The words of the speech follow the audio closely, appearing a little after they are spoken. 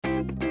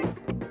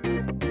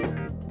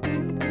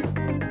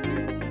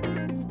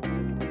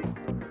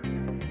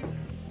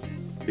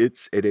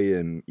It's 8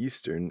 a.m.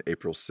 Eastern,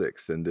 April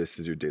 6th, and this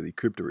is your daily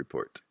crypto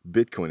report.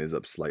 Bitcoin is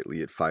up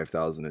slightly at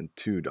 $5,002,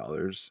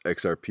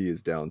 XRP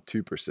is down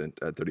 2%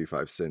 at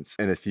 35 cents,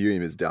 and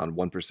Ethereum is down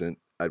 1%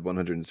 at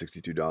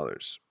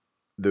 $162.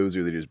 Those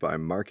are leaders by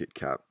market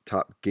cap.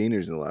 Top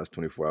gainers in the last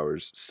 24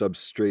 hours,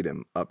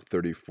 Substratum up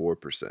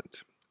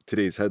 34%.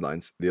 Today's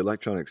headlines: the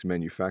electronics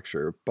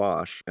manufacturer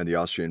Bosch and the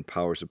Austrian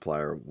power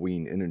supplier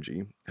Wien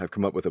Energy have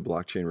come up with a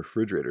blockchain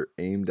refrigerator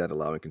aimed at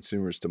allowing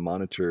consumers to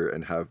monitor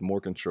and have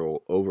more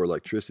control over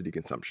electricity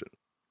consumption.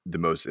 The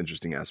most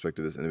interesting aspect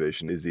of this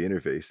innovation is the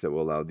interface that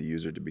will allow the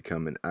user to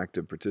become an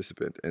active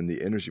participant in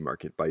the energy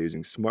market by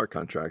using smart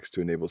contracts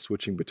to enable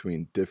switching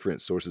between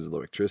different sources of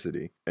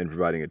electricity and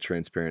providing a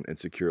transparent and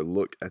secure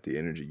look at the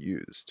energy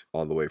used,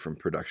 all the way from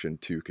production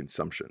to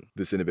consumption.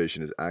 This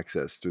innovation is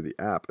accessed through the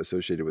app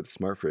associated with the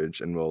smart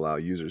fridge and will allow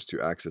users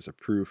to access a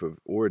proof of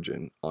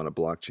origin on a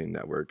blockchain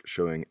network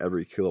showing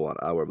every kilowatt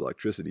hour of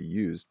electricity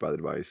used by the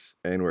device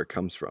and where it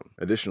comes from.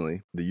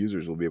 Additionally, the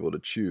users will be able to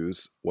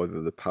choose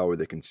whether the power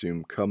they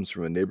consume comes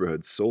from a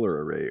neighborhood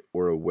solar array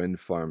or a wind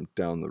farm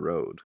down the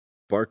road.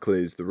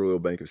 Barclays, the Royal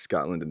Bank of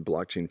Scotland, and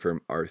blockchain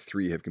firm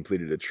R3 have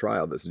completed a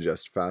trial that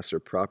suggests faster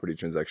property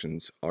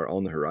transactions are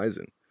on the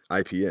horizon.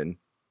 IPN,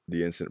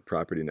 the Instant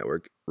Property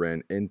Network,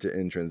 ran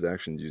end-to-end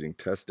transactions using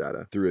test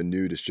data through a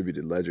new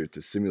distributed ledger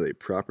to simulate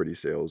property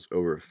sales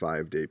over a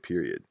 5-day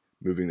period,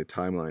 moving the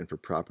timeline for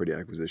property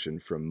acquisition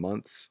from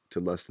months to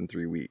less than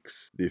 3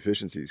 weeks. The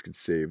efficiencies could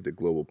save the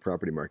global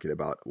property market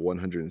about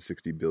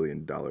 $160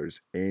 billion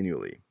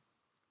annually.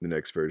 The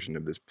next version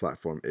of this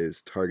platform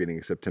is targeting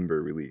a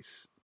September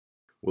release.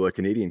 Well, a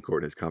Canadian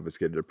court has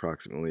confiscated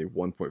approximately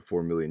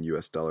 $1.4 million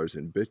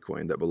in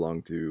Bitcoin that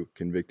belonged to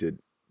convicted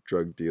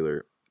drug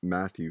dealer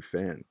Matthew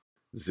Phan.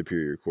 The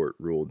Superior Court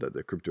ruled that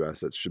the crypto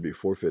assets should be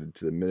forfeited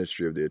to the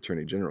Ministry of the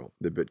Attorney General.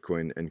 The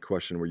Bitcoin in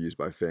question were used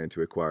by Phan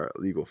to acquire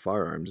illegal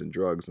firearms and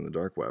drugs on the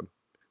dark web.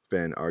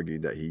 Phan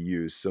argued that he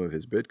used some of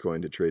his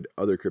Bitcoin to trade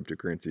other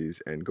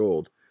cryptocurrencies and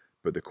gold,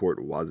 but the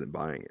court wasn't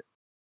buying it.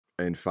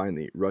 And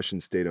finally, Russian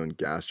state-owned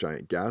gas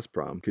giant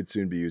Gazprom could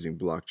soon be using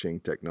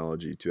blockchain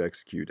technology to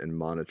execute and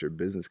monitor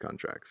business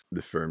contracts.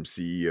 The firm's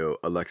CEO,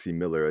 Alexei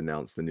Miller,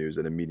 announced the news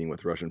at a meeting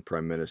with Russian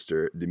Prime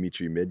Minister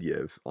Dmitry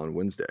Medvedev on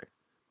Wednesday,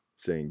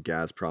 saying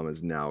Gazprom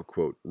is now,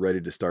 quote,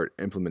 ready to start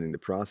implementing the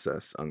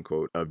process,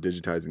 unquote, of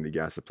digitizing the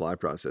gas supply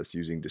process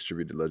using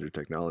distributed ledger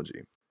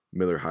technology.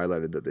 Miller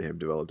highlighted that they have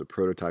developed a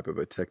prototype of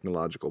a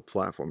technological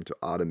platform to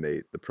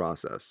automate the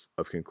process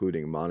of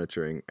concluding,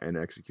 monitoring, and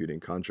executing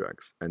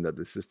contracts, and that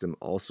the system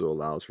also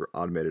allows for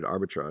automated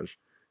arbitrage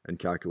and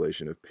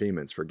calculation of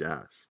payments for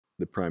gas.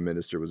 The Prime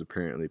Minister was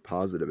apparently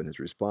positive in his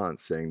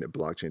response, saying that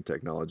blockchain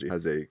technology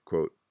has a,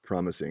 quote,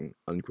 promising,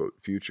 unquote,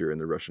 future in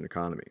the Russian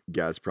economy.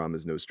 Gazprom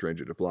is no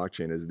stranger to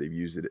blockchain, as they've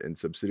used it in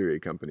subsidiary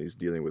companies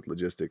dealing with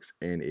logistics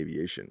and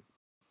aviation.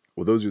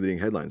 Well, those are leading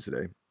headlines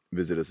today.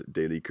 Visit us at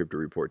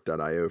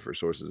dailycryptoreport.io for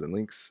sources and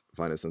links.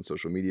 Find us on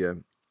social media,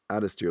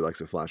 add us to your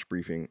Alexa Flash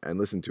Briefing, and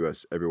listen to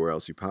us everywhere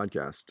else you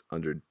podcast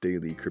under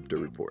Daily Crypto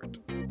Report.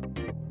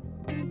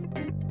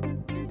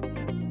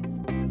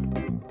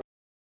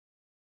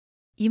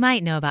 You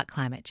might know about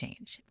climate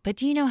change, but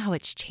do you know how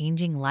it's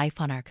changing life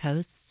on our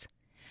coasts?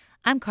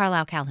 I'm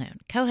Carlisle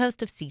Calhoun,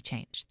 co-host of Sea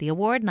Change, the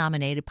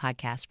award-nominated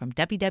podcast from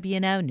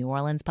WWNO, New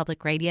Orleans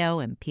Public Radio,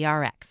 and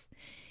PRX.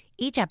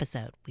 Each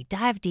episode, we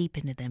dive deep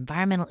into the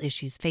environmental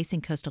issues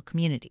facing coastal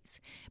communities,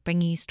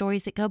 bringing you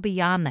stories that go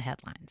beyond the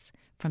headlines,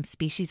 from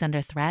species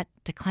under threat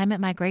to climate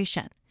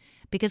migration.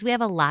 Because we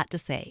have a lot to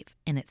save,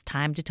 and it's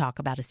time to talk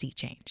about a sea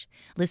change.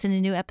 Listen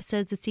to new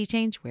episodes of Sea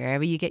Change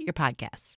wherever you get your podcasts.